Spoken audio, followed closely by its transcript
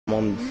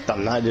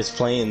I'm not just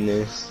playing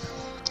this.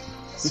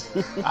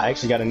 I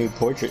actually got a new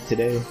portrait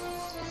today.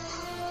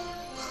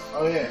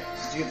 Oh yeah.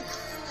 You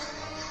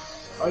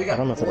got I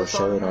don't know if it'll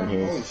show it on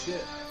here. Holy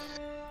shit.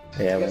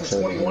 Yeah, you got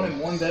to 21 in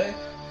one day?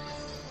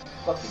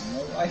 Fucking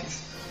no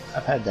life.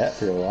 I've had that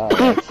for a while,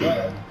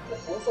 actually.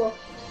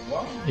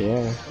 Wow.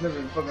 Yeah. I never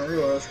even fucking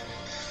realized.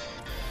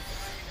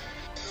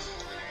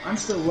 I'm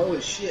still low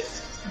as shit.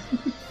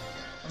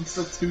 I'm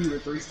still 2 or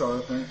 3 star,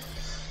 I think.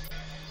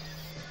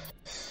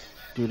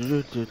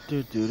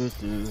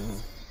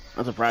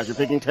 I'm surprised you're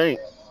picking Tank.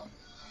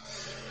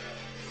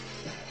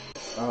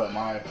 Oh,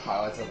 my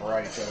highlights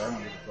override each other. I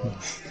don't give a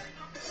fuck.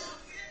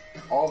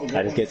 All the good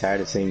I just get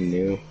tired of seeing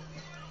new.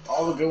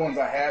 All the good ones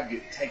I have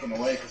get taken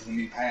away because of the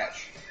new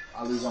patch.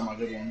 I lose all my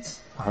good ones.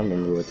 I don't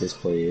remember what this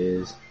play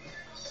is.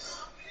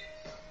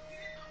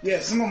 Yeah,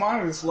 some of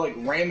mine are just like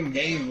random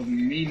games with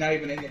me not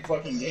even in the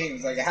fucking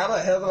games. Like, how the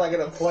hell did I get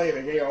to play in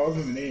a game I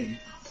wasn't even in?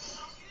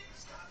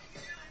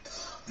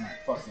 Alright,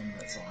 fuck me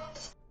that song.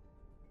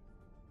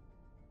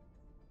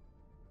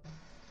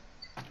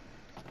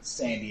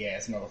 Sandy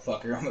ass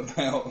motherfucker on the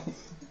belt.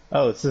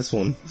 Oh, it's this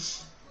one.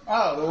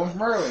 Oh, the one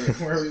from earlier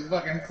where we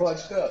fucking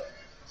clutched up.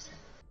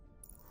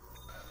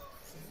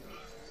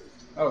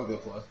 That was a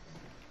good play.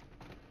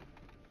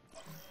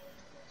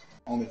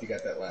 Only if you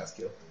got that last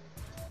kill.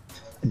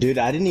 Dude,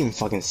 I didn't even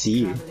fucking see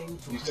you.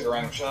 You took a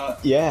random shot?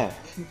 Yeah.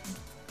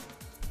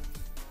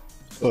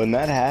 When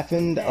that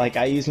happened, like,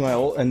 I used my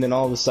ult, and then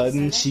all of a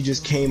sudden, she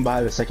just came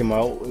by the second my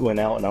ult went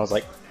out, and I was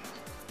like,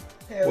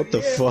 hell what the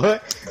yeah.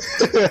 fuck?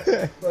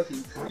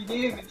 Fucking 3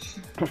 damage.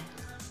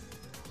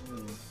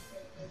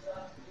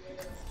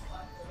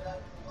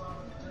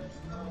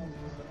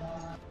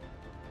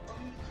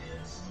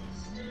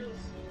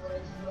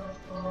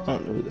 I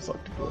don't know who the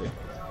fuck to play.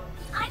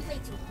 I play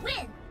to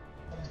win.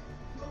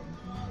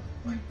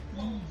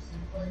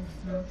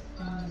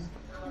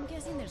 I'm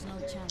guessing there's no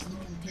chance we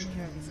can take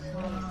care of his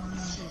queen.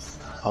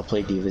 I'll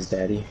play Diva's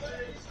daddy.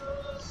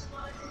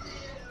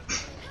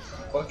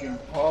 Fucking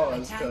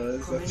pause,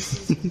 cuz.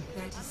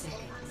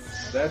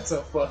 That's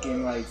a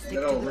fucking, like,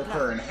 that'll rip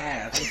her in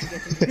half.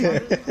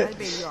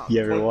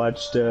 You ever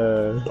watched,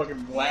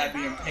 Fucking Vlad the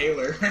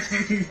Impaler.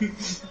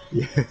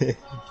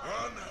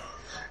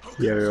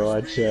 You ever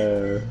watch,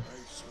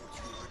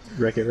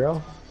 Wreck-It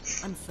Ralph?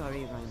 I'm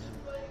sorry, Rhino.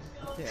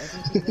 After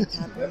everything that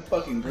happened... That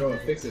fucking girl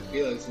at Fix It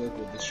Felix will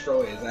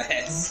destroy his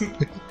ass.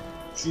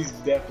 She's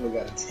definitely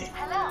got a team.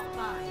 Hello.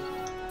 5,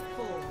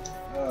 4.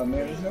 Oh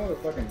man, there's no other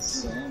fucking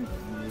song.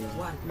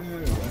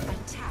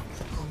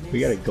 We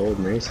got a gold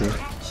mercy.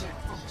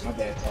 My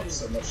dad talks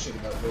so much shit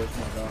about Bullet for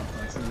My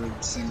Valentine. Some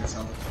weird singer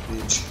sounds like a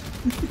bitch.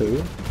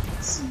 Who?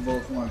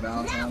 Bullet for My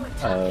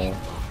Valentine.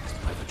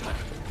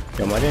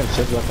 Yo, my damn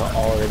ship's about to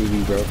already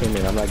be broken,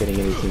 and I'm not getting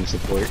any team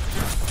support.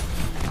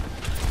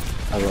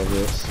 I love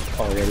this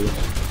already.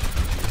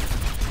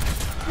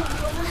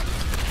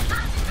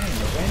 Man,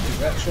 the range is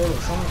that short of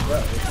songs,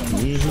 that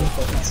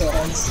fucking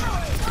songs.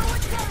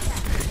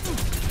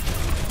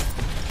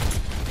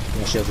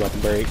 My shield's about to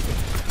break. I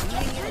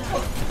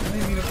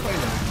didn't mean to play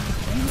that.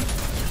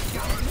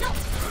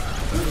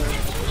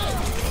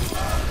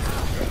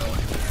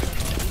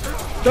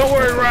 Don't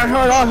worry,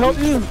 Reinhardt, I'll help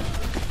you.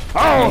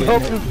 I'll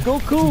help you. Go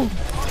cool.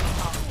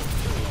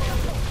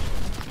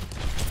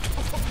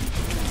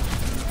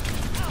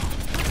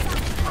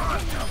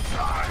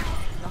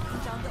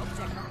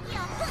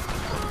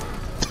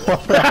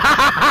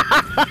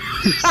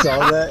 You saw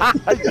that?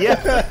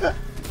 Yeah.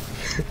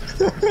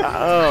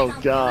 Oh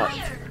god.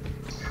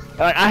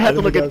 I had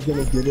to look at. I was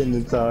gonna get in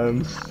the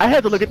time. I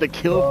had to look at the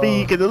kill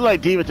feed because it looked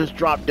like Diva just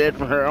dropped dead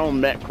from her own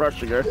mech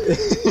crushing her.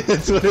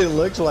 That's what it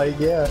looked like,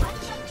 yeah.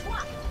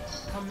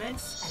 I'm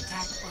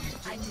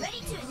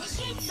ready to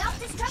initiate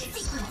self-destruct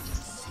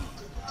sequence.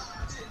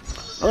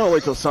 I'm gonna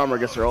wait till Summer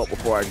gets her ult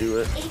before I do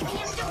it.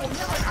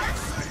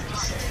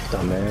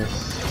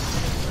 Dumbass.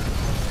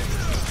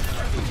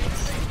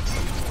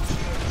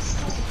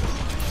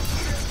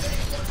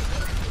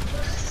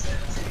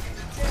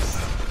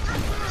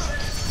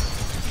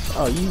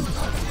 Oh, you.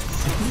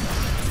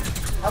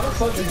 How the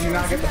fuck did you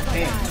not get the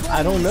pin?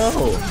 I don't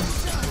know.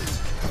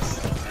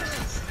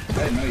 I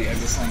didn't know you had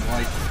this song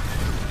like.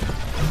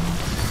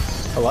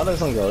 A lot of the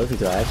songs I listen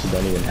to, I actually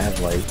don't even have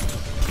like.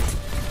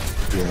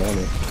 You know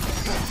me.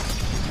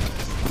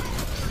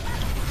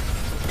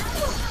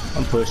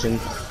 I'm pushing.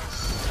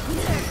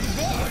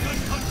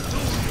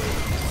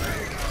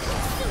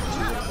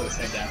 Put his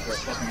head down for a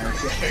fucking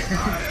earth.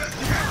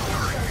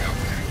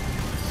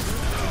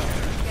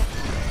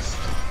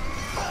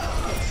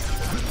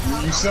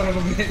 You son of a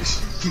bitch.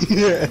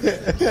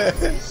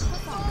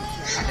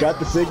 Got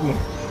the signal. I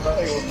thought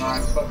they would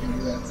not fucking do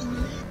that to me.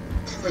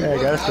 Like, Yeah,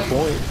 that's the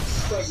point.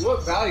 Like,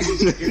 what value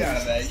did you get out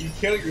of that? You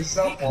killed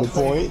yourself. The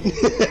point.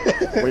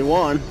 We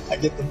won. I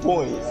get the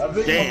point. I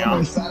think Damn. one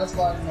of the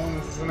satisfying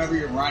moments is whenever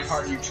you're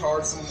Reinhardt, you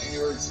charge someone and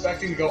you were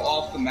expecting to go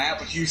off the map,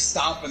 but you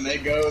stop and they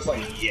go. It's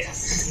like,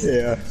 yes.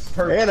 Yeah.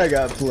 Perfect. And I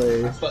got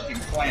play. I fucking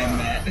planned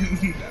that.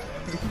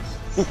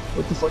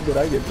 What the fuck did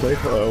I get play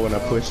for? Oh, when I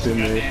pushed in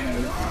there.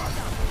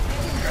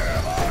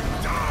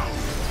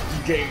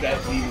 gave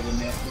that Diva the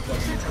net for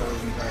fucking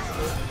explosion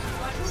practice.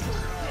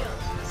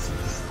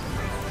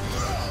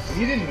 If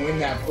you didn't win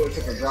that push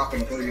for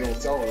dropping 3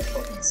 ults, y'all would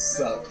fucking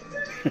suck.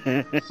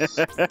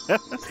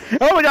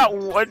 I only got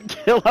 1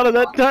 kill out of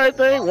that entire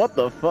thing? What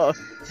the fuck?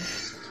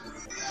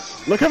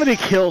 Look how many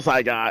kills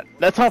I got.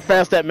 That's how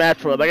fast that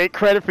match was. I get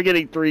credit for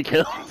getting 3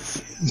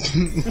 kills.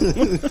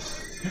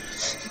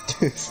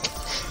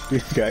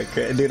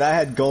 Dude, I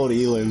had gold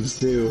elims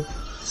too.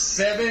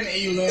 7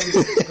 elims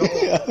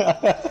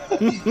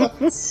gold. You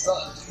fucking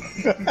suck.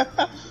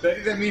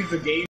 That means the game